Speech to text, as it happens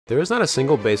There is not a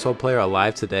single baseball player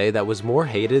alive today that was more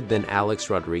hated than Alex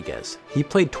Rodriguez. He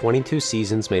played 22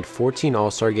 seasons, made 14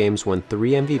 All-Star games, won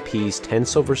 3 MVPs, 10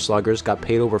 Silver Sluggers, got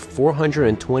paid over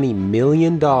 $420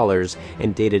 million,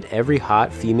 and dated every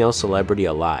hot female celebrity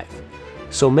alive.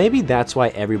 So maybe that's why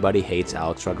everybody hates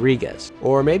Alex Rodriguez.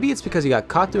 Or maybe it's because he got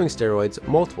caught doing steroids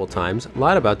multiple times,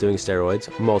 lied about doing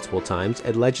steroids multiple times,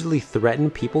 allegedly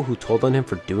threatened people who told on him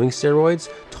for doing steroids,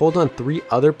 told on 3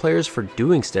 other players for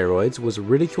doing steroids, was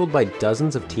ridiculed by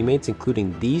dozens of teammates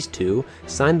including these 2,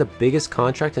 signed the biggest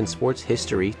contract in sports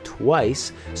history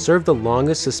twice, served the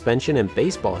longest suspension in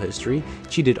baseball history,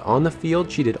 cheated on the field,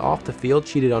 cheated off the field,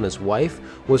 cheated on his wife,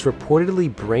 was reportedly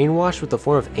brainwashed with a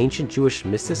form of ancient Jewish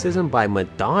mysticism by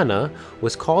Madonna,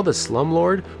 was called a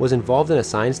slumlord, was involved in a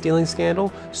sign stealing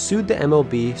scandal, sued the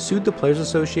MLB, sued the Players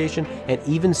Association, and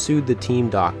even sued the team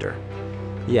doctor.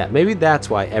 Yeah, maybe that's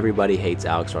why everybody hates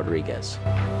Alex Rodriguez.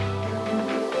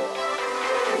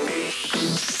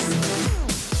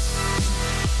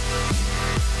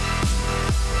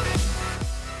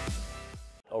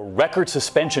 A record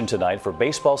suspension tonight for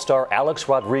baseball star Alex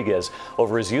Rodriguez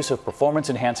over his use of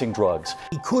performance-enhancing drugs.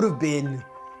 He could have been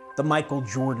the Michael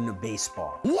Jordan of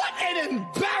baseball. What an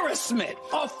embarrassment!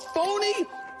 A phony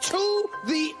to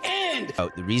the end!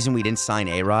 The reason we didn't sign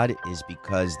A-Rod is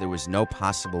because there was no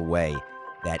possible way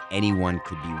that anyone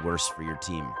could be worse for your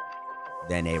team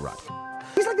than A-Rod.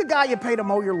 He's like the guy you pay to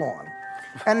mow your lawn.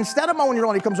 And instead of mowing your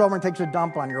lawn, he comes over and takes a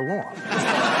dump on your lawn.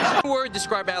 One word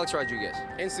describe Alex Rodriguez.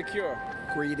 Insecure.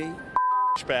 Greedy.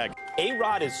 Bag.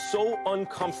 A-Rod is so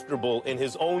uncomfortable in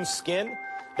his own skin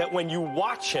that when you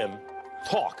watch him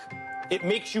talk, it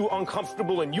makes you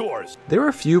uncomfortable in yours. There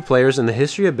are few players in the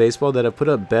history of baseball that have put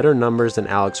up better numbers than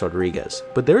Alex Rodriguez,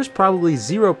 but there is probably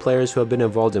 0 players who have been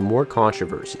involved in more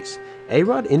controversies.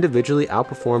 A-Rod individually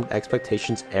outperformed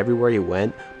expectations everywhere he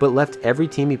went, but left every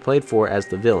team he played for as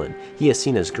the villain. He is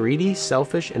seen as greedy,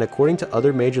 selfish, and according to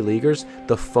other major leaguers,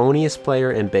 the phoniest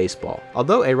player in baseball.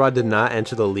 Although A-Rod did not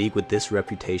enter the league with this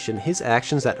reputation, his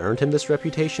actions that earned him this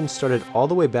reputation started all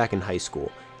the way back in high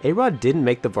school. A-Rod didn't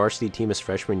make the varsity team his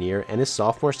freshman year, and his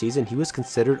sophomore season he was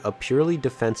considered a purely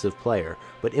defensive player,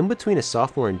 but in between his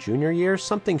sophomore and junior year,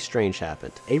 something strange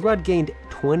happened. A-Rod gained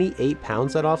 28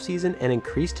 pounds that offseason and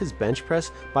increased his bench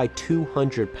press by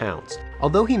 200 pounds.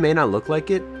 Although he may not look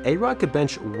like it, A-Rod could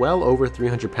bench well over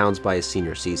 300 pounds by his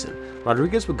senior season.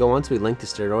 Rodriguez would go on to be linked to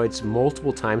steroids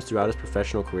multiple times throughout his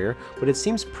professional career, but it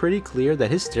seems pretty clear that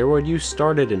his steroid use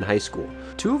started in high school.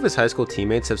 2 of his high school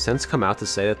teammates have since come out to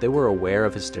say that they were aware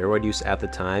of his steroid use at the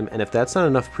time, and if that's not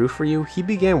enough proof for you, he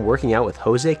began working out with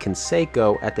Jose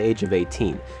Canseco at the age of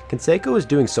 18. Canseco was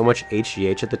doing so much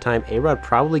HGH at the time, A-Rod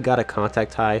probably got a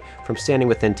contact high from standing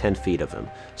within 10 feet of him.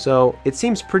 So it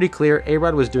seems pretty clear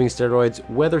A-Rod was doing steroids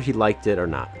whether he liked it or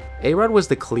not. A-Rod was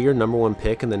the clear #1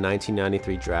 pick in the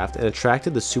 1993 draft and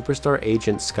attracted the superstar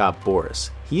agent Scott Boras.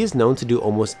 He is known to do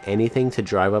almost anything to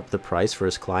drive up the price for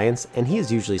his clients, and he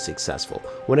is usually successful.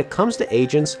 When it comes to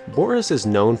agents, Boras is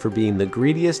known for being the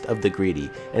greediest of the greedy,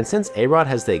 and since A-Rod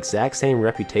has the exact same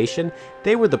reputation,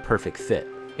 they were the perfect fit.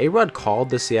 A-Rod called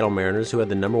the Seattle Mariners, who had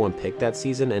the #1 pick that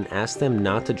season, and asked them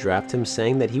not to draft him,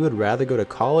 saying that he would rather go to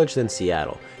college than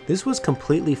Seattle. This was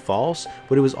completely false,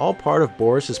 but it was all part of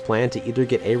Boras' plan to either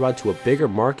get A-Rod to a bigger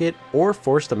market or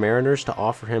force the Mariners to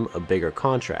offer him a bigger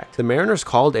contract. The Mariners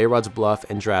called A-Rod's bluff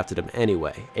and drafted him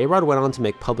anyway. A-Rod went on to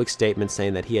make public statements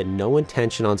saying that he had no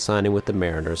intention on signing with the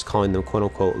Mariners, calling them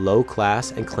quote-unquote low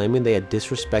class and claiming they had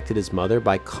disrespected his mother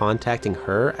by contacting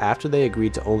her after they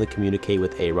agreed to only communicate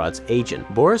with A-Rod's agent.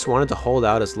 Boras wanted to hold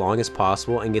out as long as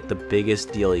possible and get the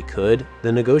biggest deal he could.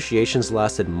 The negotiations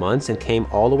lasted months and came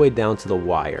all the way down to the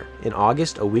wire. In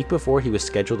August, a week before he was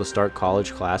scheduled to start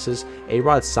college classes,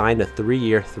 A-Rod signed a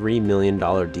 3-year, $3 million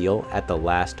deal at the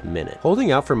last minute.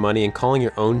 Holding out for money and calling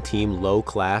your own team low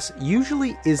class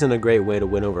usually isn't a great way to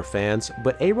win over fans,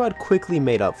 but A-Rod quickly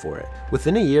made up for it.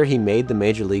 Within a year, he made the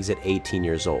major leagues at 18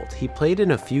 years old. He played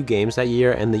in a few games that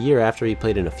year, and the year after he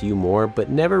played in a few more, but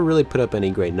never really put up any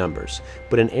great numbers.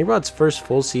 But in A-Rod's first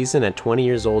full season at 20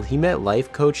 years old, he met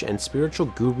life coach and spiritual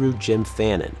guru Jim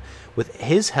Fannin. With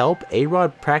his help,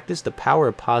 A-Rod practiced the power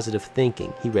of positive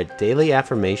thinking. He read daily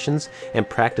affirmations and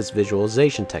practiced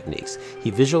visualization techniques. He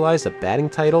visualized a batting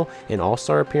title, an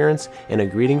all-star appearance, and a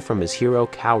greeting from his hero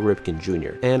Cal Ripken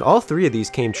Jr. And all 3 of these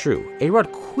came true.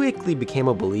 A-Rod quickly became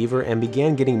a believer and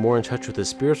began getting more in touch with his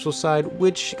spiritual side,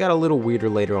 which got a little weirder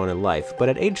later on in life. But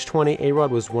at age 20,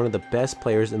 A-Rod was one of the best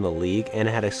players in the league and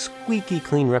had a squeaky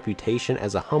clean reputation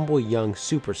as a humble young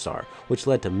superstar, which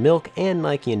led to Milk and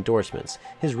Nike endorsements.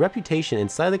 His reputation reputation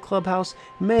inside the clubhouse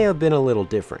may have been a little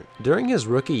different. During his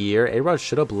rookie year, A-Rod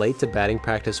showed up late to batting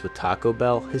practice with Taco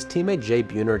Bell. His teammate Jay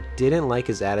Buhner didn't like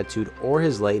his attitude or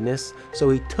his lateness, so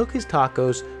he took his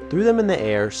tacos, threw them in the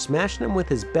air, smashed them with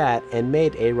his bat, and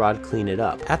made A-Rod clean it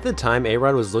up. At the time,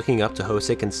 A-Rod was looking up to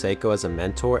Jose Canseco as a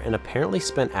mentor and apparently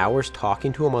spent hours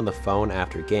talking to him on the phone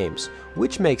after games,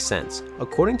 which makes sense.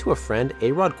 According to a friend,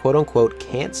 A-Rod quote-unquote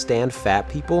can't stand fat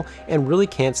people and really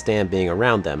can't stand being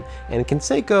around them, and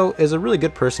Canseco is a really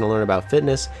good person to learn about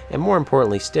fitness and, more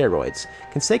importantly, steroids.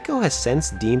 Canseco has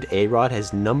since deemed A-Rod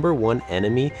his #1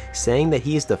 enemy, saying that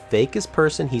he is the fakest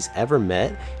person he's ever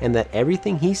met and that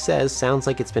everything he says sounds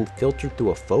like it's been filtered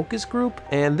through a focus group.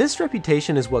 And this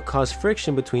reputation is what caused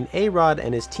friction between A-Rod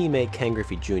and his teammate Ken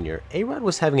Griffey Jr. A-Rod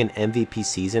was having an MVP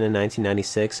season in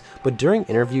 1996, but during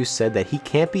interviews said that he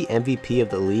can't be MVP of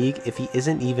the league if he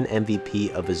isn't even MVP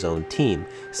of his own team,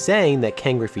 saying that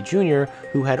Ken Griffey Jr.,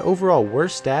 who had overall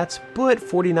worse stats but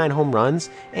 49 home runs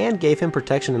and gave him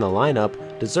protection in the lineup,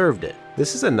 deserved it.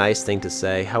 This is a nice thing to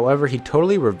say, however he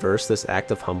totally reversed this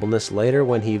act of humbleness later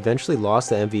when he eventually lost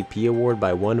the MVP award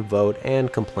by 1 vote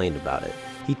and complained about it.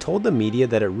 He told the media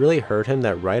that it really hurt him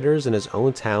that writers in his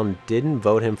own town didn't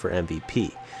vote him for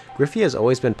MVP. Griffey has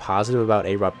always been positive about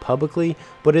A-Rod publicly,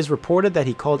 but it is reported that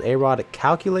he called A-Rod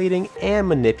calculating and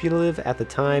manipulative at the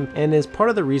time, and is part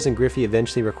of the reason Griffey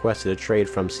eventually requested a trade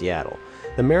from Seattle.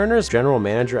 The Mariners' general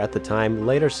manager at the time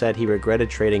later said he regretted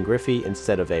trading Griffey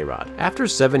instead of A-Rod. After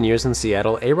 7 years in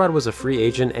Seattle, A-Rod was a free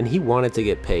agent and he wanted to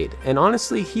get paid, and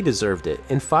honestly, he deserved it.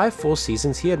 In 5 full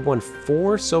seasons, he had won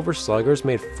 4 Silver Sluggers,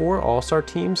 made 4 All-Star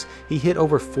teams, he hit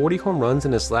over 40 home runs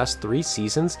in his last 3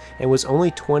 seasons, and was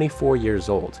only 24 years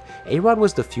old. A-Rod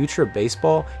was the future of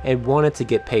baseball and wanted to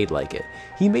get paid like it.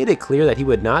 He made it clear that he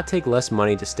would not take less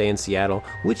money to stay in Seattle,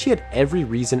 which he had every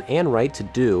reason and right to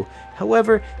do.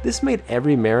 However, this made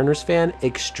every Mariners fan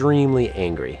extremely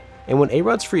angry. And when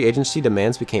A-Rod's free agency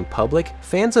demands became public,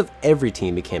 fans of every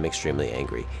team became extremely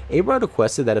angry. A-Rod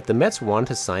requested that if the Mets wanted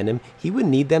to sign him, he would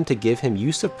need them to give him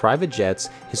use of private jets,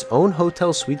 his own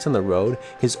hotel suites on the road,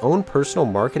 his own personal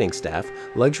marketing staff,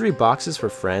 luxury boxes for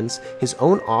friends, his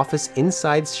own office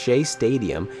inside Shea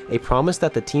Stadium, a promise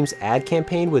that the team's ad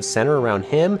campaign would center around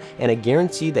him, and a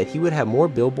guarantee that he would have more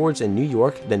billboards in New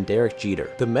York than Derek Jeter.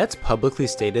 The Mets publicly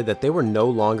stated that they were no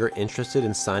longer interested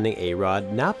in signing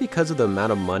A-Rod, not because of the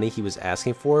amount of money he was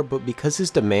asking for, but because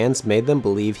his demands made them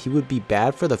believe he would be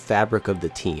bad for the fabric of the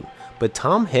team. But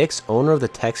Tom Hicks, owner of the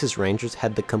Texas Rangers,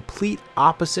 had the complete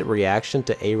opposite reaction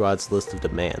to A-Rod's list of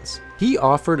demands. He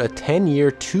offered a 10-year,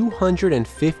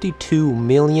 $252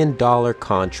 million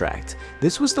contract.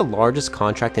 This was the largest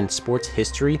contract in sports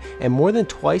history and more than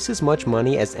twice as much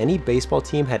money as any baseball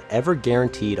team had ever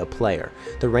guaranteed a player.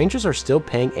 The Rangers are still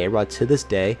paying A-Rod to this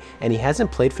day, and he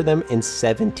hasn't played for them in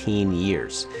 17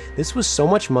 years. This was so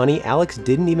much money, Alex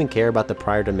didn't even care about the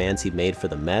prior demands he made for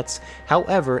the Mets.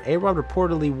 However, A-Rod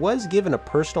reportedly was given a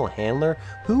personal handler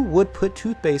who would put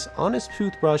toothpaste on his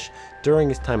toothbrush during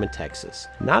his time in Texas.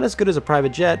 Not as good as a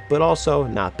private jet, but also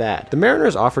not bad. The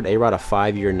Mariners offered A-Rod a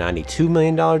 5-year, $92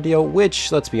 million deal,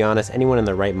 which, let's be honest, anyone in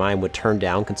their right mind would turn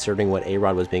down considering what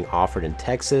A-Rod was being offered in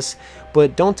Texas.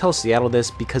 But don't tell Seattle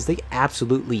this because they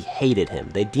absolutely hated him.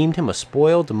 They deemed him a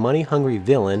spoiled, money-hungry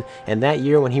villain, and that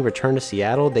year when he returned to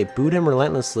Seattle, they booed him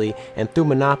relentlessly and threw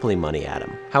monopoly money at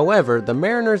him. However, the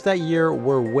Mariners that year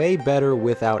were way better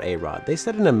without A-Rod. They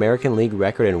set an American League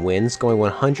record in wins, going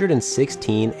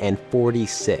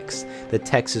 116-46. The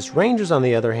Texas Rangers, on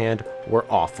the other hand, were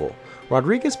awful.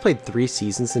 Rodriguez played 3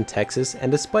 seasons in Texas, and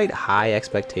despite high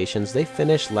expectations, they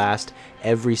finished last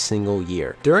every single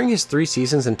year. During his 3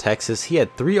 seasons in Texas, he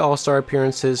had 3 All-Star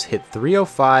appearances, hit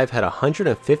 .305, had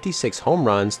 156 home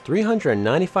runs,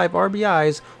 395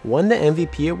 RBIs, won the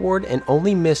MVP award, and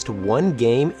only missed 1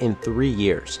 game in 3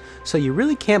 years. So you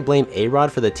really can't blame A-Rod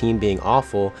for the team being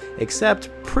awful, except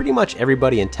pretty much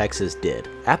everybody in Texas did.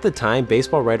 At the time,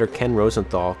 baseball writer Ken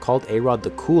Rosenthal called A-Rod the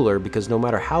cooler because no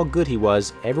matter how good he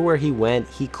was, everywhere he went,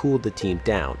 he cooled the team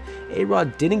down.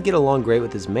 A-Rod didn't get along great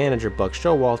with his manager, Buck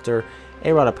Showalter.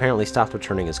 A-Rod apparently stopped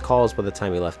returning his calls by the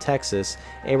time he left Texas.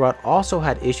 A-Rod also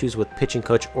had issues with pitching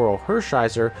coach Oral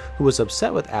Hershiser, who was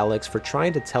upset with Alex for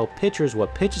trying to tell pitchers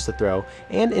what pitches to throw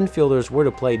and infielders where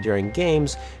to play during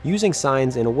games, using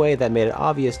signs in a way that made it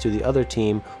obvious to the other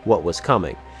team what was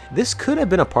coming. This could have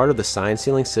been a part of the sign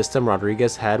stealing system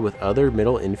Rodriguez had with other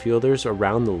middle infielders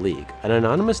around the league. An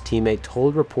anonymous teammate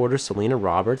told reporter Selena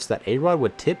Roberts that A-Rod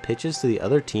would tip pitches to the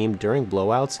other team during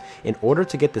blowouts in order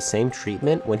to get the same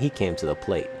treatment when he came to the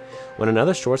plate. When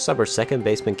another shortstop or second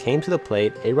baseman came to the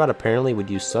plate, A-Rod apparently would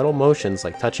use subtle motions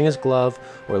like touching his glove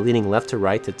or leaning left to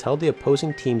right to tell the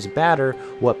opposing team's batter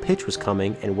what pitch was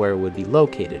coming and where it would be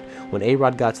located. When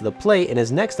A-Rod got to the plate in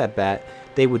his next at-bat,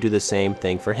 they would do the same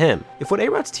thing for him. If what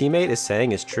A-Rod's teammate is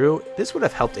saying is true, this would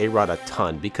have helped A-Rod a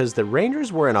ton because the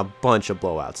Rangers were in a bunch of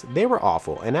blowouts. They were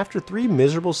awful, and after 3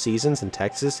 miserable seasons in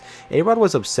Texas, A-Rod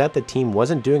was upset the team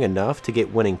wasn't doing enough to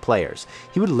get winning players.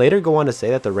 He would later go on to say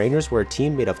that the Rangers were a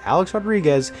team made of Alex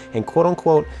Rodriguez and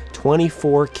quote-unquote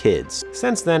 24 kids.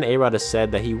 Since then, A-Rod has said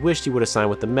that he wished he would have signed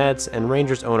with the Mets, and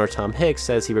Rangers owner Tom Hicks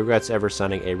says he regrets ever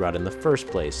signing A-Rod in the first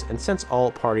place. And since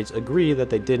all parties agree that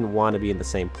they didn't want to be in the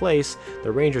same place,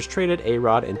 the Rangers traded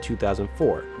A-Rod in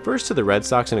 2004. First to the Red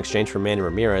Sox in exchange for Manny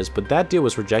Ramirez, but that deal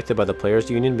was rejected by the Players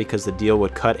Union because the deal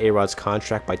would cut A-Rod's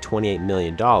contract by $28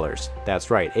 million. That's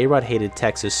right, A-Rod hated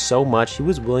Texas so much he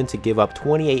was willing to give up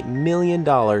 $28 million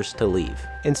to leave.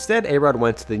 Instead, A-Rod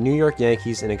went to the New York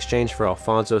Yankees in exchange for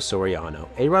Alfonso Soriano.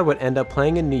 A-Rod would end up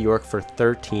playing in New York for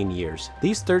 13 years.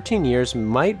 These 13 years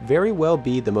might very well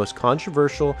be the most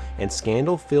controversial and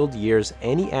scandal-filled years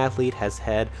any athlete has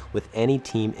had with any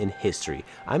team in history.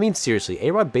 I mean seriously,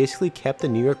 A-Rod basically kept the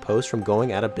New York Post from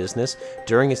going out of business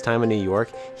during his time in New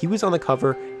York. He was on the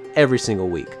cover every single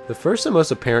week. The first and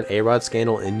most apparent A-Rod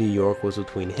scandal in New York was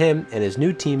between him and his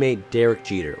new teammate Derek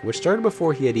Jeter, which started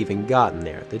before he had even gotten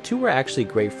there. The two were actually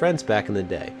great friends back in the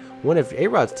day. One of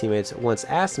A-Rod's teammates once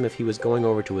asked him if he was going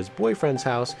over to his boyfriend's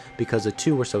house because the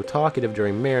two were so talkative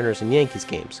during Mariners and Yankees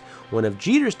games. One of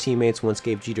Jeter's teammates once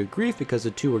gave Jeter grief because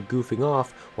the two were goofing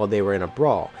off while they were in a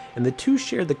brawl, and the two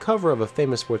shared the cover of a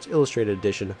famous Sports Illustrated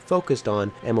edition focused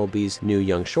on MLB's new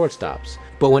young shortstops.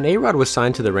 But when A-Rod was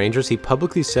signed to the Rangers, he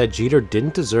publicly said Jeter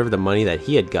didn't deserve the money that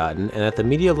he had gotten, and that the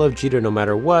media loved Jeter no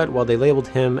matter what, while they labeled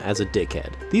him as a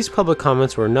dickhead. These public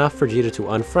comments were enough for Jeter to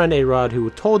unfriend A-Rod, who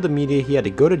told the media he had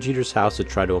to go to Jeter's house to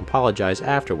try to apologize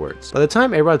afterwards. By the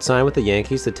time A-Rod signed with the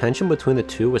Yankees, the tension between the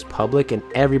two was public and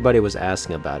everybody was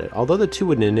asking about it. Although the two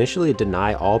would initially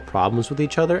deny all problems with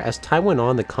each other, as time went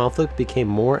on the conflict became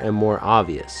more and more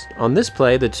obvious. On this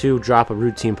play, the two drop a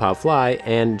routine pop fly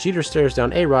and Jeter stares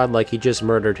down A-Rod like he just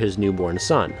murdered his newborn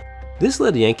son. This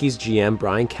led Yankees GM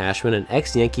Brian Cashman and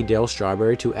ex-Yankee Darryl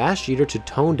Strawberry to ask Jeter to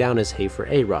tone down his hate for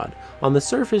A-Rod. On the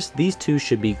surface, these two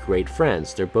should be great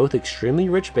friends. They're both extremely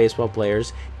rich baseball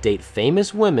players, date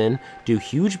famous women, do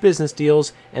huge business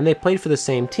deals, and they played for the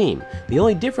same team. The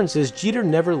only difference is Jeter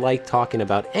never liked talking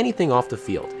about anything off the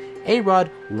field. A-Rod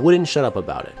wouldn't shut up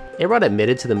about it. A-Rod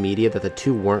admitted to the media that the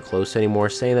two weren't close anymore,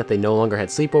 saying that they no longer had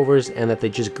sleepovers and that they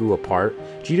just grew apart.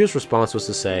 Jeter's response was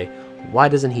to say, "Why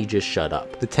doesn't he just shut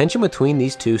up?" The tension between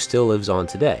these two still lives on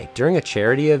today. During a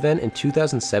charity event in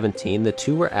 2017, the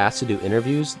two were asked to do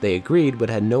interviews. They agreed,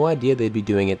 but had no idea they'd be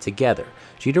doing it together.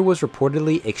 Jeter was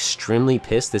reportedly extremely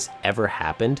pissed this ever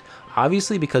happened,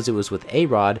 obviously because it was with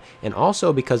A-Rod, and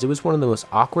also because it was one of the most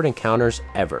awkward encounters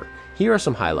ever. Here are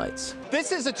some highlights.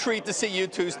 This is a treat to see you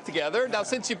two together. Now,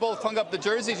 since you both hung up the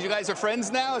jerseys, you guys are friends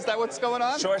now? Is that what's going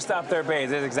on? Shortstop, third base.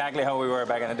 That's exactly how we were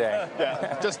back in the day.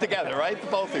 Yeah, just together, right? The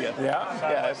both of you. Yeah.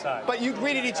 Side by side. But you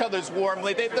greeted each other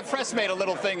warmly. The press made a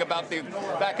little thing about the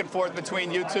back and forth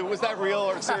between you two. Was that real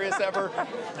or serious ever?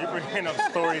 You're bringing up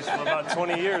stories from about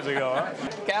 20 years ago, huh?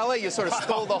 Gala, you sort of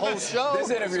stole the whole show. This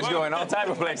interview's going all type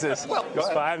of places. Well,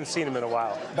 I haven't seen him in a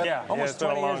while. Yeah, almost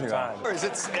 20 years ago.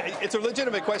 It's a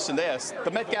legitimate question to ask.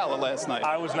 The Met Gala last night.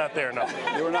 I was not there, no.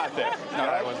 You were not there? No,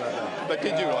 I was not there. But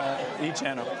did you?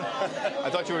 E-channel. I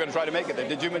thought you were going to try to make it there.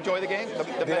 Did you enjoy the game?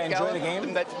 Did I enjoy the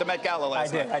game? The Met Gala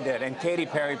last night. I did. And Katy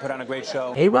Perry put on a great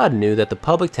show. A-Rod knew that the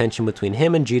public tension between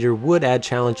him and Jeter would add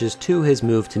challenges to his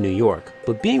move to New York.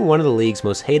 But being one of the league's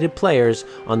most hated players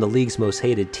on the league's most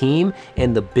hated team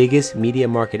and the biggest media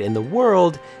market in the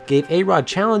world gave A-Rod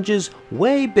challenges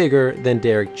way bigger than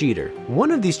Derek Jeter.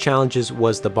 One of these challenges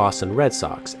was the Boston Red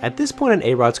Sox. At this point in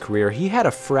A-Rod's career, he had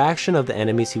a fraction of the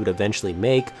enemies he would eventually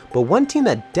make, but one team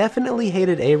that definitely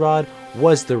hated A-Rod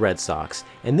was the Red Sox,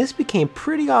 and this became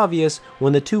pretty obvious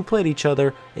when the two played each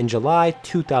other in July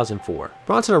 2004.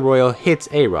 Bronson Arroyo hits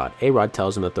A-Rod. A-Rod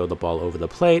tells him to throw the ball over the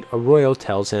plate. Arroyo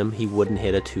tells him he wouldn't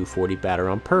hit a .240 batter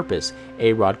on purpose.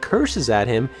 A-Rod curses at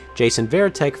him. Jason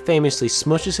Varitek famously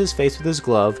smushes his face with his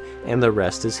glove, and the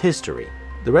rest is history.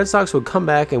 The Red Sox would come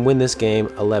back and win this game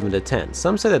 11-10.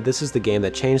 Some say that this is the game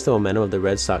that changed the momentum of the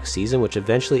Red Sox season, which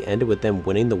eventually ended with them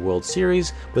winning the World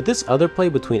Series, but this other play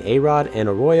between A-Rod and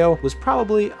Arroyo was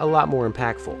probably a lot more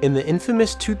impactful. In the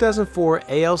infamous 2004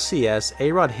 ALCS,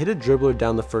 A-Rod hit a dribbler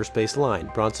down the first base line.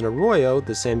 Bronson Arroyo,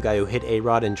 the same guy who hit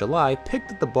A-Rod in July,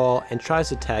 picked up the ball and tries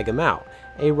to tag him out.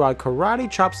 A-Rod karate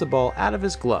chops the ball out of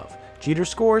his glove. Jeter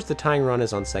scores, the tying run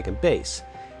is on second base.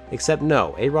 Except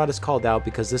no, A-Rod is called out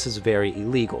because this is very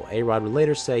illegal. A-Rod would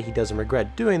later say he doesn't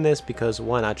regret doing this because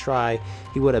why not try?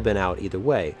 He would have been out either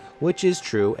way, which is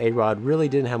true. A-Rod really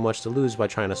didn't have much to lose by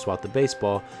trying to swat the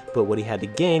baseball, but what he had to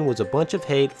gain was a bunch of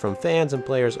hate from fans and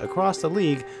players across the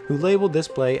league who labeled this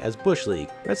play as Bush League.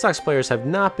 Red Sox players have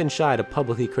not been shy to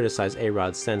publicly criticize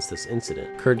A-Rod since this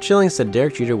incident. Curt Schilling said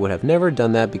Derek Jeter would have never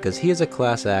done that because he is a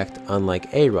class act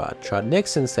unlike A-Rod. Trot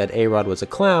Nixon said A-Rod was a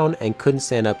clown and couldn't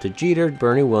stand up to Jeter,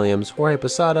 Bernie Williams, Jorge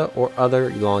Posada, or other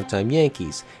longtime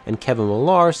Yankees. And Kevin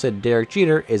Millar said Derek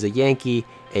Jeter is a Yankee,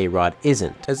 A-Rod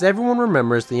isn't. As everyone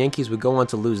remembers, the Yankees would go on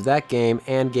to lose that game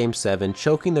and Game 7,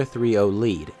 choking their 3-0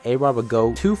 lead. A-Rod would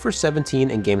go 2 for 17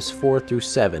 in Games 4 through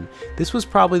 7. This was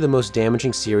probably the most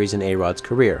damaging series in A-Rod's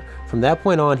career. From that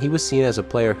point on, he was seen as a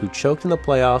player who choked in the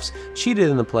playoffs, cheated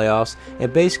in the playoffs,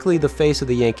 and basically the face of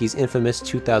the Yankees' infamous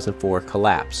 2004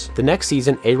 collapse. The next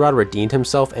season, A-Rod redeemed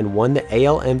himself and won the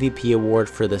AL MVP award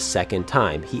for the second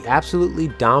time. He absolutely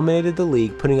dominated the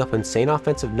league, putting up insane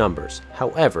offensive numbers.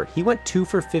 However, he went 2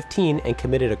 for 15 and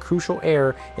committed a crucial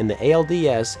error in the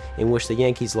ALDS in which the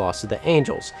Yankees lost to the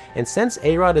Angels. And since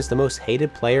A-Rod is the most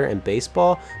hated player in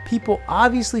baseball, people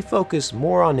obviously focus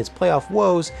more on his playoff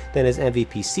woes than his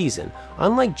MVP season.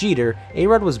 Unlike Jeter,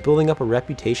 A-Rod was building up a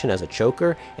reputation as a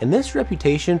choker, and this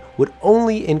reputation would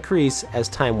only increase as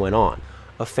time went on.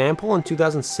 A fan poll in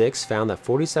 2006 found that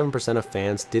 47% of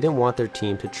fans didn't want their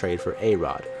team to trade for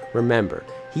A-Rod. Remember,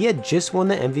 he had just won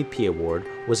the MVP award,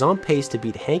 was on pace to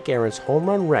beat Hank Aaron's home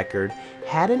run record,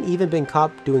 hadn't even been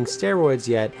caught doing steroids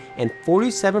yet, and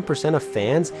 47% of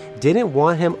fans didn't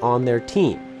want him on their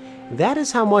team. That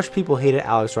is how much people hated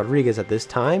Alex Rodriguez at this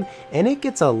time, and it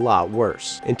gets a lot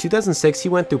worse. In 2006, he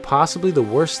went through possibly the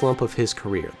worst slump of his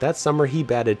career. That summer, he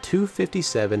batted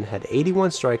 .257, had 81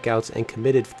 strikeouts, and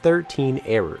committed 13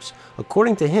 errors.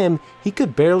 According to him, he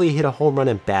could barely hit a home run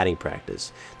in batting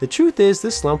practice. The truth is,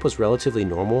 this slump was relatively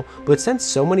normal, but since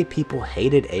so many people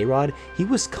hated A-Rod, he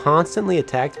was constantly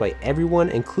attacked by everyone,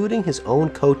 including his own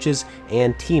coaches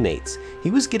and teammates.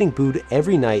 He was getting booed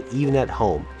every night, even at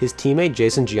home. His teammate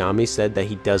Jason Giambi said that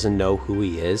he doesn't know who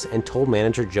he is and told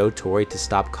manager Joe Torre to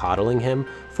stop coddling him.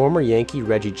 Former Yankee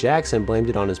Reggie Jackson blamed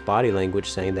it on his body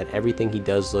language, saying that everything he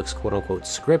does looks quote-unquote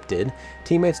scripted.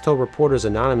 Teammates told reporters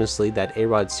anonymously that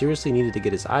A-Rod seriously needed to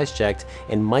get his eyes checked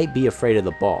and might be afraid of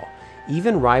the ball.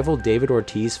 Even rival David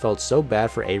Ortiz felt so bad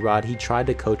for A-Rod he tried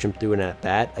to coach him through an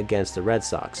at-bat against the Red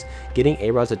Sox, getting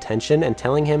A-Rod's attention and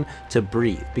telling him to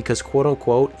breathe because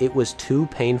quote-unquote it was too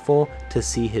painful to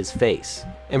see his face.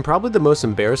 And probably the most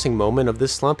embarrassing moment of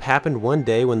this slump happened one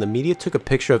day when the media took a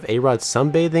picture of A-Rod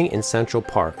sunbathing in Central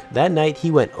Park. That night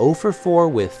he went 0 for 4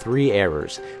 with 3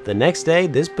 errors. The next day,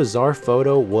 this bizarre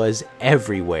photo was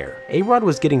everywhere. A-Rod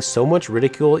was getting so much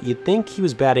ridicule you'd think he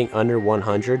was batting under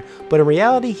 100, but in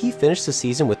reality he finished the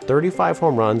season with 35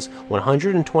 home runs,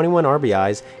 121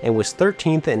 RBIs, and was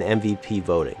 13th in MVP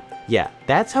voting. Yeah,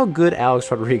 that's how good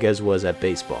Alex Rodriguez was at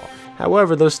baseball.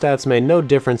 However, those stats made no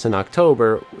difference in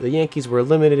October. The Yankees were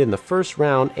eliminated in the first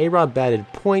round. A-Rod batted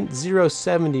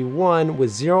 .071 with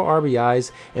 0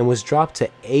 RBIs and was dropped to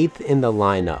 8th in the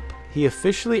lineup. He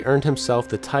officially earned himself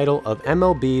the title of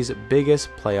MLB's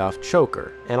biggest playoff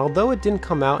choker. And although it didn't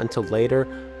come out until later,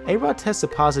 A-Rod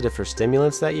tested positive for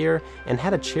stimulants that year and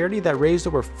had a charity that raised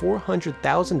over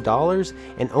 $400,000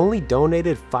 and only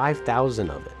donated $5,000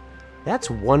 of it. That's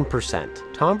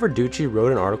 1%. Tom Verducci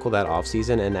wrote an article that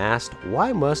offseason and asked,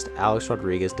 why must Alex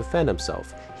Rodriguez defend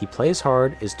himself? He plays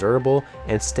hard, is durable,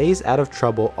 and stays out of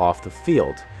trouble off the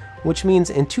field. Which means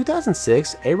in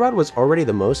 2006, A-Rod was already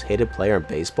the most hated player in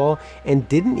baseball and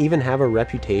didn't even have a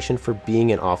reputation for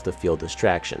being an off-the-field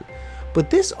distraction. But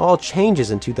this all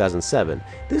changes in 2007.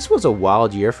 This was a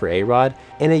wild year for A-Rod,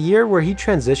 and a year where he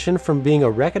transitioned from being a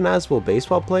recognizable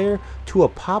baseball player to a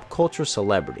pop culture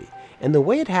celebrity. And the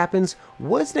way it happens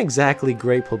wasn't exactly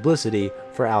great publicity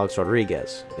for Alex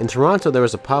Rodriguez. In Toronto, there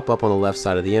was a pop-up on the left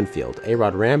side of the infield.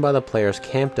 A-Rod ran by the players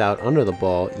camped out under the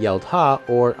ball, yelled "ha"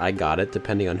 or "I got it,"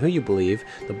 depending on who you believe.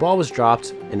 The ball was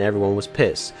dropped and everyone was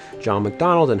pissed. John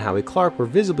McDonald and Howie Clark were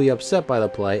visibly upset by the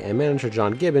play, and manager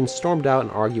John Gibbons stormed out and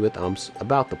argued with umps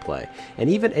about the play. And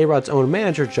even A-Rod's own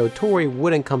manager Joe Torre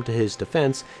wouldn't come to his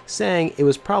defense, saying it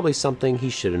was probably something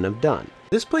he shouldn't have done.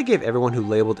 This play gave everyone who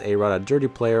labeled A-Rod a dirty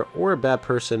player or a bad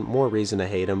person more reason to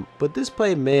hate him, but this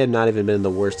play may have not even been the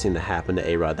worst thing to happen to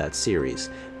A-Rod that series.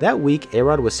 That week,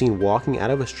 A-Rod was seen walking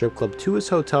out of a strip club to his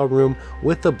hotel room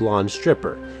with a blonde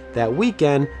stripper. That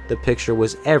weekend, the picture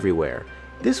was everywhere.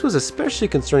 This was especially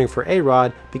concerning for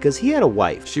A-Rod because he had a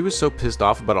wife. She was so pissed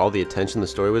off about all the attention the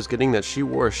story was getting that she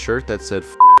wore a shirt that said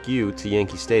 "F you to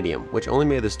Yankee Stadium, which only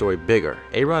made the story bigger.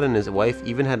 A-Rod and his wife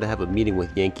even had to have a meeting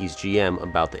with Yankees GM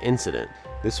about the incident.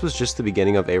 This was just the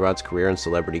beginning of A-Rod's career in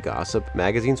celebrity gossip.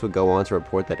 Magazines would go on to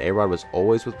report that A-Rod was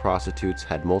always with prostitutes,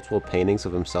 had multiple paintings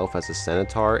of himself as a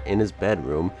centaur in his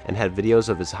bedroom, and had videos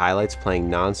of his highlights playing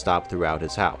non-stop throughout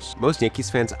his house. Most Yankees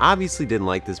fans obviously didn't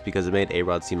like this because it made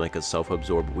A-Rod seem like a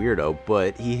self-absorbed weirdo,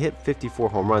 but he hit 54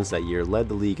 home runs that year, led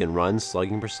the league in runs,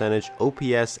 slugging percentage,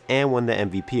 OPS, and won the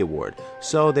MVP award.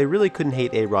 So they really couldn't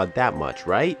hate A-Rod that much,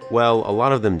 right? Well, a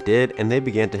lot of them did, and they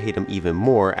began to hate him even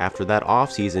more after that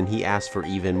offseason he asked for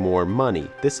even more money.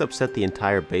 This upset the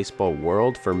entire baseball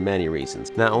world for many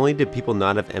reasons. Not only did people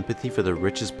not have empathy for the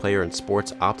richest player in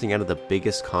sports opting out of the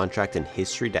biggest contract in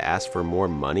history to ask for more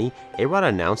money, A-Rod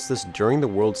announced this during the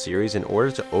World Series in order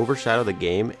to overshadow the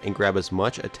game and grab as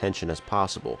much attention as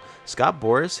possible. Scott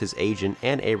Boras, his agent,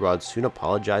 and A-Rod soon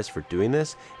apologized for doing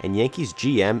this, and Yankees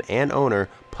GM and owner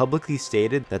publicly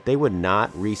stated that they would not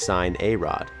re-sign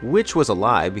A-Rod, which was a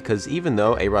lie because even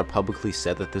though A-Rod publicly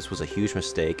said that this was a huge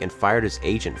mistake and fired his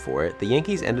agent for it, the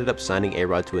Yankees ended up signing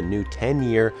A-Rod to a new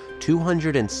 10-year,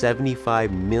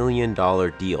 $275 million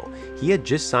deal. He had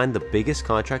just signed the biggest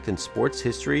contract in sports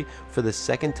history for the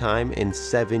second time in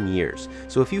 7 years.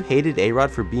 So if you hated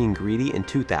A-Rod for being greedy in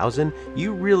 2000,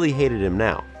 you really hated him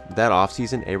now. That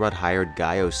offseason, A-Rod hired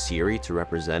Guy Oseary to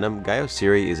represent him. Guy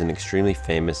Oseary is an extremely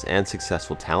famous and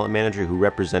successful talent manager who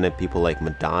represented people like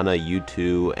Madonna,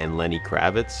 U2, and Lenny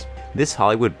Kravitz. This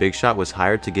Hollywood big shot was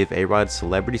hired to give A-Rod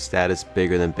celebrity status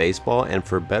bigger than baseball, and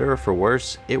for better or for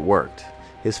worse, it worked.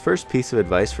 His first piece of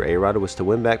advice for A-Rod was to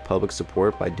win back public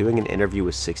support by doing an interview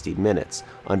with 60 Minutes.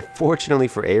 Unfortunately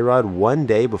for A-Rod, one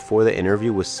day before the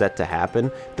interview was set to happen,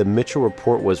 the Mitchell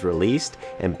Report was released,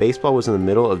 and baseball was in the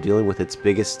middle of dealing with its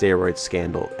biggest steroid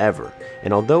scandal ever.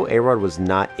 And although A-Rod was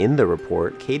not in the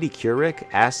report, Katie Couric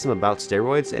asked him about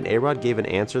steroids, and A-Rod gave an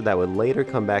answer that would later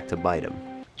come back to bite him.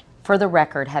 For the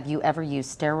record, have you ever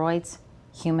used steroids,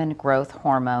 human growth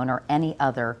hormone, or any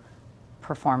other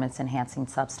performance-enhancing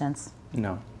substance?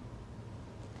 No.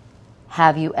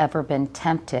 Have you ever been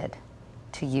tempted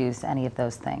to use any of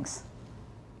those things?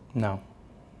 No.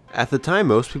 At the time,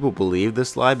 most people believed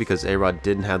this lie because A-Rod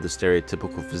didn't have the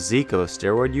stereotypical physique of a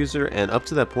steroid user and up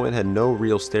to that point had no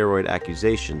real steroid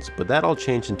accusations, but that all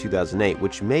changed in 2008,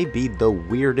 which may be the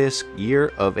weirdest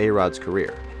year of A-Rod's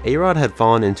career. A-Rod had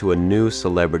fallen into a new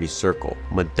celebrity circle.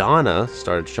 Madonna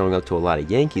started showing up to a lot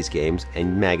of Yankees games,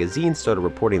 and magazines started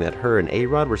reporting that her and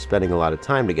A-Rod were spending a lot of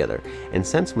time together. And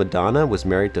since Madonna was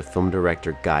married to film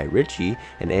director Guy Ritchie,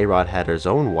 and A-Rod had his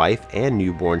own wife and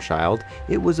newborn child,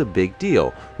 it was a big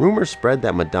deal. Rumors spread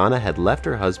that Madonna had left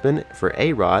her husband for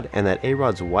A-Rod, and that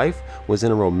A-Rod's wife was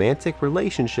in a romantic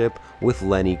relationship with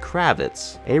Lenny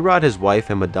Kravitz. A-Rod, his wife,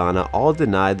 and Madonna all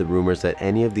denied the rumors that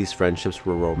any of these friendships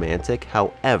were romantic.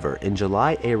 However, in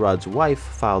July, A-Rod's wife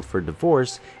filed for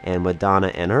divorce, and Madonna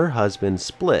and her husband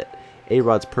split.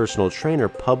 A-Rod's personal trainer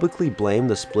publicly blamed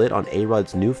the split on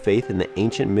A-Rod's new faith in the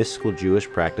ancient mystical Jewish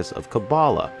practice of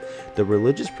Kabbalah. The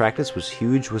religious practice was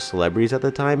huge with celebrities at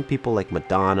the time. People like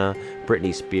Madonna,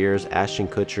 Britney Spears, Ashton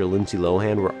Kutcher, Lindsay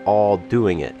Lohan were all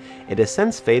doing it. It has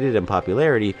since faded in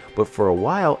popularity, but for a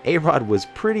while, A-Rod was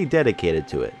pretty dedicated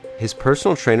to it. His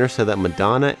personal trainer said that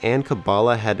Madonna and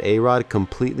Kabbalah had A-Rod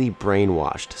completely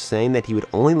brainwashed, saying that he would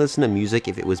only listen to music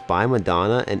if it was by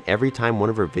Madonna, and every time one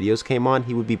of her videos came on,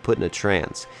 he would be put in a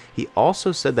trance. He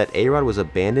also said that A-Rod was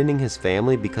abandoning his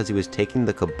family because he was taking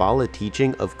the Kabbalah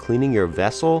teaching of cleaning your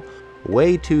vessel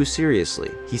way too seriously.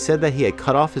 He said that he had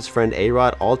cut off his friend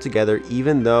A-Rod altogether,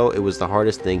 even though it was the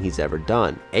hardest thing he's ever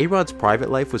done. A-Rod's private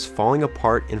life was falling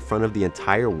apart in front of the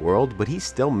entire world, but he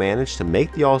still managed to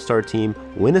make the All-Star team,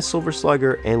 win a Silver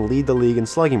Slugger, and lead the league in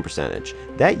slugging percentage.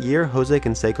 That year, Jose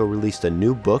Canseco released a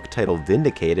new book titled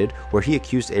Vindicated, where he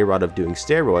accused A-Rod of doing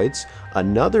steroids.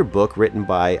 Another book written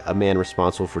by a man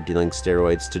responsible for dealing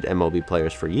steroids to MLB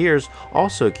players for years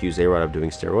also accused A-Rod of doing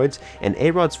steroids, and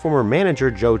A-Rod's former manager,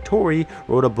 Joe Torre,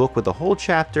 wrote a book with a whole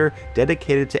chapter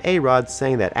dedicated to A-Rod,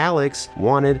 saying that Alex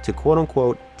wanted to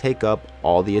quote-unquote take up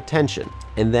all the attention.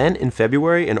 And then in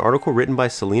February, an article written by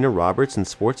Selena Roberts in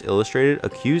Sports Illustrated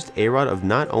accused A-Rod of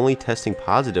not only testing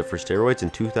positive for steroids in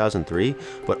 2003,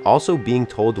 but also being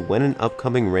told when an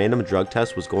upcoming random drug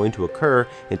test was going to occur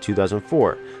in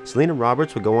 2004. Selena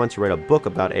Roberts would go on to write a book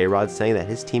about A-Rod, saying that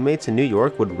his teammates in New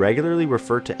York would regularly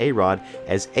refer to A-Rod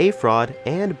as A-Fraud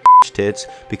and bitch tits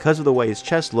because of the way his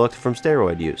chest looked from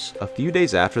steroid use. A few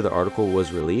days after the article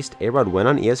was released, A-Rod went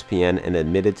on ESPN and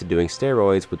admitted to doing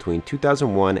steroids between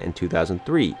 2001 and 2003.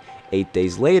 8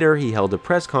 days later, he held a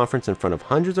press conference in front of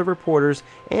hundreds of reporters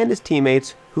and his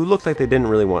teammates who looked like they didn't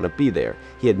really want to be there.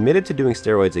 He admitted to doing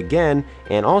steroids again,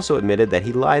 and also admitted that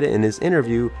he lied in his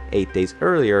interview 8 days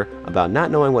earlier about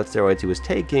not knowing what steroids he was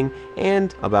taking,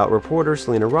 and about reporter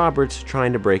Selena Roberts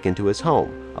trying to break into his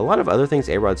home. A lot of other things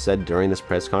A-Rod said during this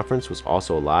press conference was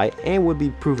also a lie and would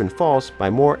be proven false by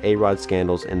more A-Rod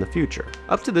scandals in the future.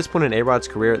 Up to this point in A-Rod's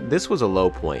career, this was a low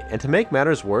point, and to make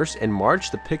matters worse, in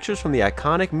March the pictures from the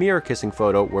iconic mirror kissing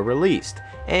photo were released.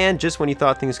 And just when he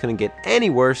thought things couldn't get any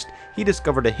worse, he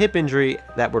discovered a hip injury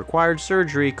that required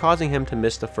surgery, causing him to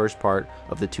miss the first part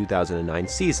of the 2009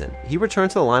 season. He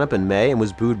returned to the lineup in May and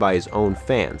was booed by his own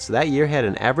fans. That year had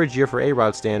an average year for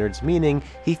A-Rod standards, meaning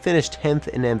he finished 10th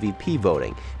in MVP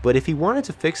voting. But if he wanted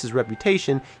to fix his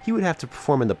reputation, he would have to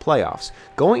perform in the playoffs.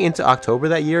 Going into October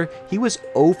that year, he was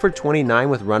 0 for 29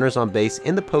 with runners on base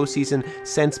in the postseason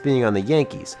since being on the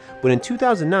Yankees. But in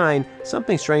 2009,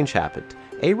 something strange happened.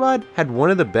 A-Rod had one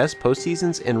of the best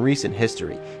postseasons in recent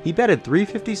history. He batted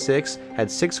 .356, had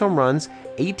 6 home runs,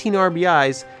 18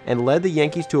 RBIs, and led the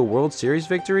Yankees to a World Series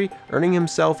victory, earning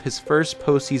himself his first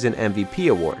postseason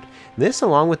MVP award. This,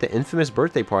 along with the infamous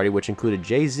birthday party, which included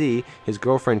Jay-Z, his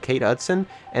girlfriend Kate Hudson,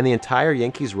 and the entire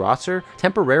Yankees roster,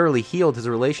 temporarily healed his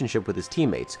relationship with his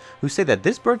teammates, who say that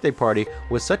this birthday party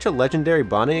was such a legendary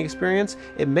bonding experience,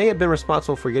 it may have been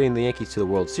responsible for getting the Yankees to the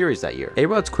World Series that year.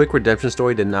 A-Rod's quick redemption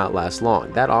story did not last long.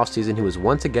 That offseason, he was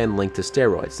once again linked to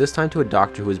steroids, this time to a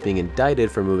doctor who was being indicted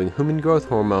for moving human growth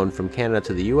hormone from Canada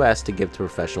to the US to give to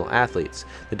professional athletes.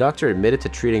 The doctor admitted to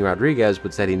treating Rodriguez,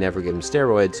 but said he never gave him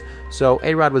steroids, so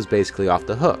A-Rod was basically off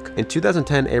the hook. In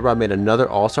 2010, A-Rod made another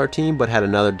All-Star team, but had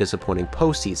another disappointing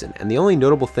postseason, and the only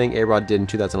notable thing A-Rod did in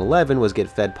 2011 was get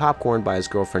fed popcorn by his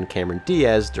girlfriend Cameron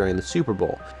Diaz during the Super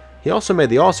Bowl. He also made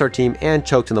the All-Star team and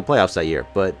choked in the playoffs that year,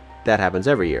 but that happens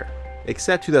every year.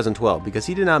 Except 2012, because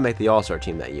he did not make the All-Star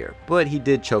team that year, but he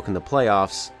did choke in the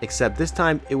playoffs, except this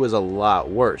time it was a lot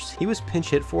worse. He was pinch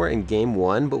hit for in Game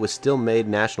 1, but was still made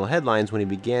national headlines when he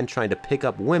began trying to pick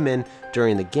up women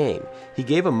during the game. He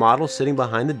gave a model sitting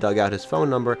behind the dugout his phone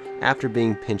number after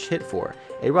being pinch hit for.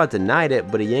 A-Rod denied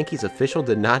it, but a Yankees official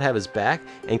did not have his back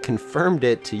and confirmed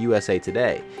it to USA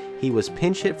Today. He was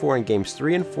pinch hit for in Games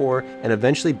 3 and 4 and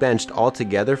eventually benched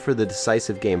altogether for the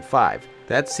decisive Game 5.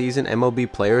 That season, MLB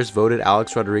players voted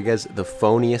Alex Rodriguez the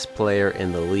phoniest player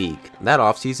in the league. That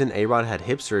offseason, A-Rod had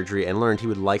hip surgery and learned he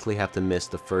would likely have to miss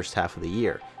the first half of the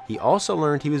year. He also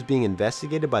learned he was being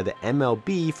investigated by the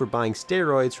MLB for buying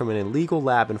steroids from an illegal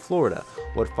lab in Florida.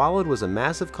 What followed was a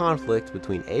massive conflict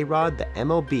between A-Rod, the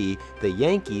MLB, the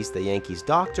Yankees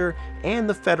doctor, and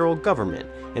the federal government.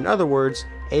 In other words,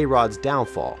 A-Rod's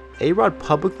downfall. A-Rod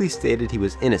publicly stated he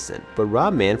was innocent, but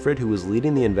Rob Manfred, who was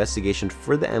leading the investigation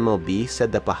for the MLB,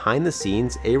 said that behind the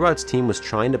scenes, A-Rod's team was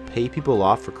trying to pay people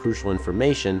off for crucial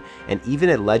information and even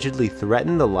allegedly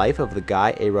threatened the life of the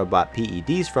guy A-Rod bought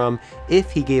PEDs from if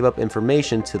he gave up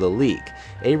information to the league.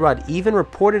 A-Rod even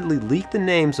reportedly leaked the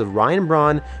names of Ryan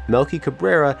Braun, Melky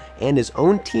Cabrera, and his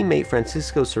own teammate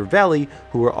Francisco Cervelli,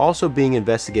 who were also being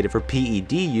investigated for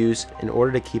PED use in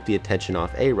order to keep the attention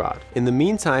off A-Rod. In the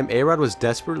meantime, A-Rod was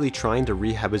desperately trying to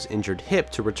rehab his injured hip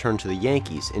to return to the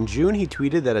Yankees. In June, he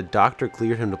tweeted that a doctor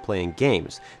cleared him to play in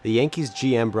games. The Yankees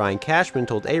GM Brian Cashman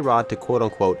told A-Rod to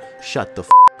quote-unquote shut the f***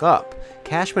 up.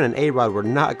 Cashman and A-Rod were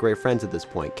not great friends at this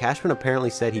point. Cashman apparently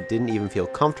said he didn't even feel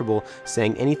comfortable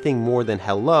saying anything more than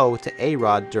hello to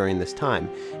A-Rod during this time.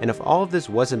 And if all of this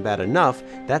wasn't bad enough,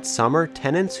 that summer,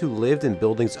 tenants who lived in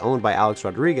buildings owned by Alex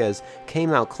Rodriguez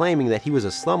came out claiming that he was a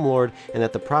slumlord and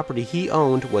that the property he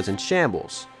owned was in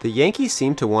shambles. The Yankees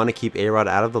seemed to want to keep A-Rod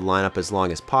out of the lineup as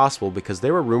long as possible because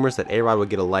there were rumors that A-Rod would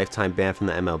get a lifetime ban from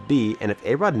the MLB, and if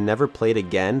A-Rod never played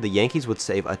again, the Yankees would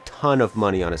save a ton of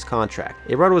money on his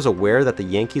contract. A-Rod was aware that the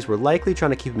Yankees were likely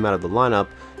trying to keep him out of the lineup,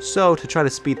 so to try to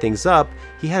speed things up,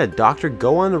 he had a doctor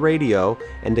go on the radio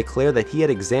and declare that he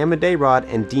had examined A-Rod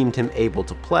and deemed him able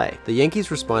to play. The Yankees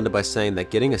responded by saying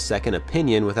that getting a second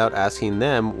opinion without asking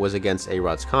them was against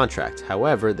A-Rod's contract.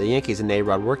 However, the Yankees and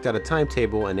A-Rod worked out a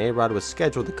timetable and A-Rod was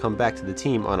scheduled to come back to the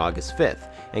team on August 5th.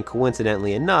 And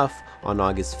coincidentally enough, on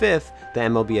August 5th, the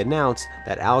MLB announced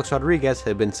that Alex Rodriguez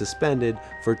had been suspended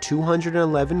for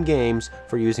 211 games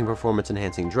for using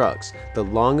performance-enhancing drugs, the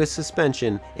longest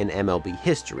suspension in MLB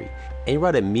history.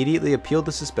 A-Rod immediately appealed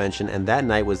the suspension and that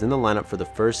night was in the lineup for the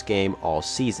first game all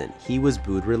season. He was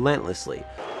booed relentlessly.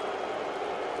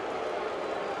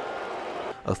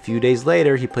 A few days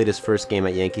later, he played his first game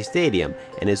at Yankee Stadium,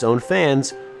 and his own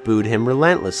fans booed him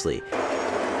relentlessly.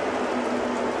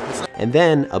 And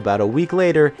then, about a week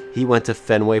later, he went to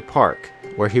Fenway Park,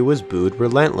 where he was booed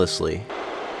relentlessly.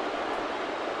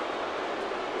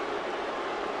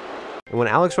 And when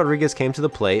Alex Rodriguez came to the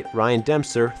plate, Ryan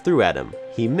Dempster threw at him.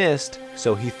 He missed,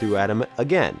 so he threw at him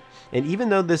again. And even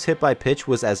though this hit by pitch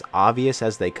was as obvious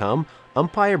as they come,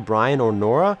 umpire Brian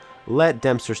Ornora let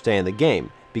Dempster stay in the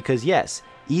game. Because yes,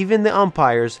 even the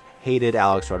umpires hated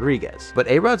Alex Rodriguez. But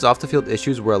A-Rod's off-the-field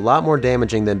issues were a lot more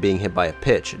damaging than being hit by a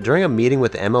pitch. During a meeting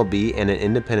with the MLB and an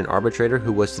independent arbitrator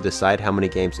who was to decide how many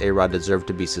games A-Rod deserved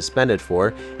to be suspended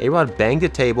for, A-Rod banged a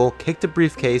table, kicked a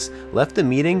briefcase, left the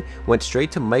meeting, went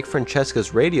straight to Mike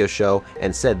Francesca's radio show,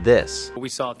 and said this. What we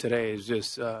saw today is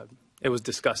just, it was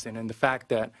disgusting. And the fact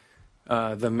that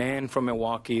the man from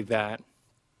Milwaukee that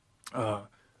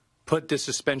put this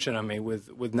suspension on me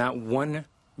with not one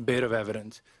bit of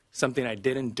evidence, something I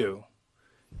didn't do,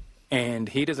 and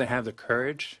he doesn't have the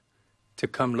courage to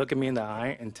come look at me in the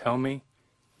eye and tell me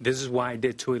this is why I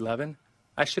did 211,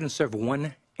 I shouldn't serve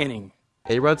one inning.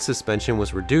 A-Rod's suspension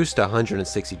was reduced to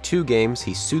 162 games.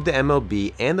 He sued the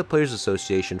MLB and the Players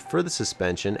Association for the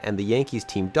suspension and the Yankees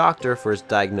team doctor for his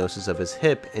diagnosis of his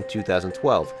hip in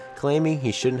 2012, claiming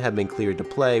he shouldn't have been cleared to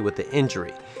play with the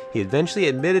injury. He eventually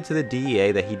admitted to the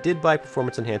DEA that he did buy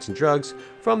performance-enhancing drugs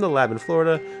from the lab in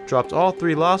Florida, dropped all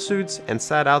 3 lawsuits, and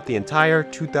sat out the entire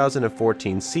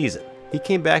 2014 season. He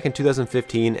came back in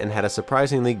 2015 and had a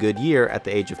surprisingly good year at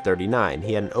the age of 39.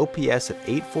 He had an OPS of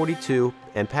 842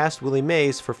 and passed Willie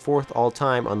Mays for 4th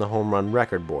all-time on the home run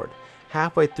record board.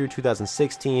 Halfway through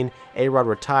 2016, A-Rod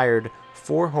retired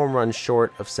 4 home runs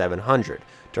short of 700.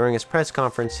 During his press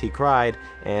conference, he cried,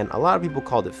 and a lot of people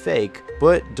called it fake,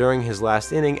 but during his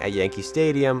last inning at Yankee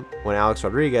Stadium, when Alex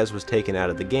Rodriguez was taken out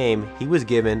of the game, he was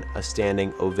given a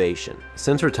standing ovation.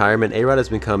 Since retirement, A-Rod has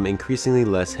become increasingly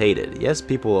less hated. Yes,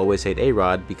 people always hate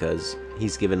A-Rod because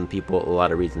he's given people a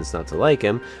lot of reasons not to like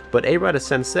him, but A-Rod has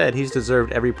since said he's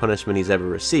deserved every punishment he's ever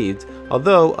received,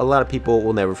 although a lot of people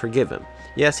will never forgive him.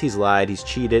 Yes, he's lied, he's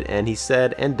cheated, and he's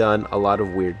said and done a lot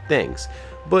of weird things.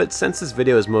 But since this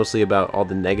video is mostly about all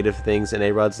the negative things in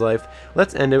A-Rod's life,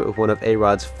 let's end it with one of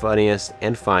A-Rod's funniest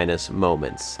and finest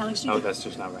moments. Alex, that's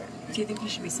just not right. do you think he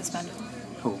should be suspended?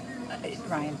 Who?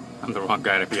 Ryan. I'm the wrong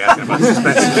guy to be asking about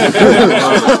suspension.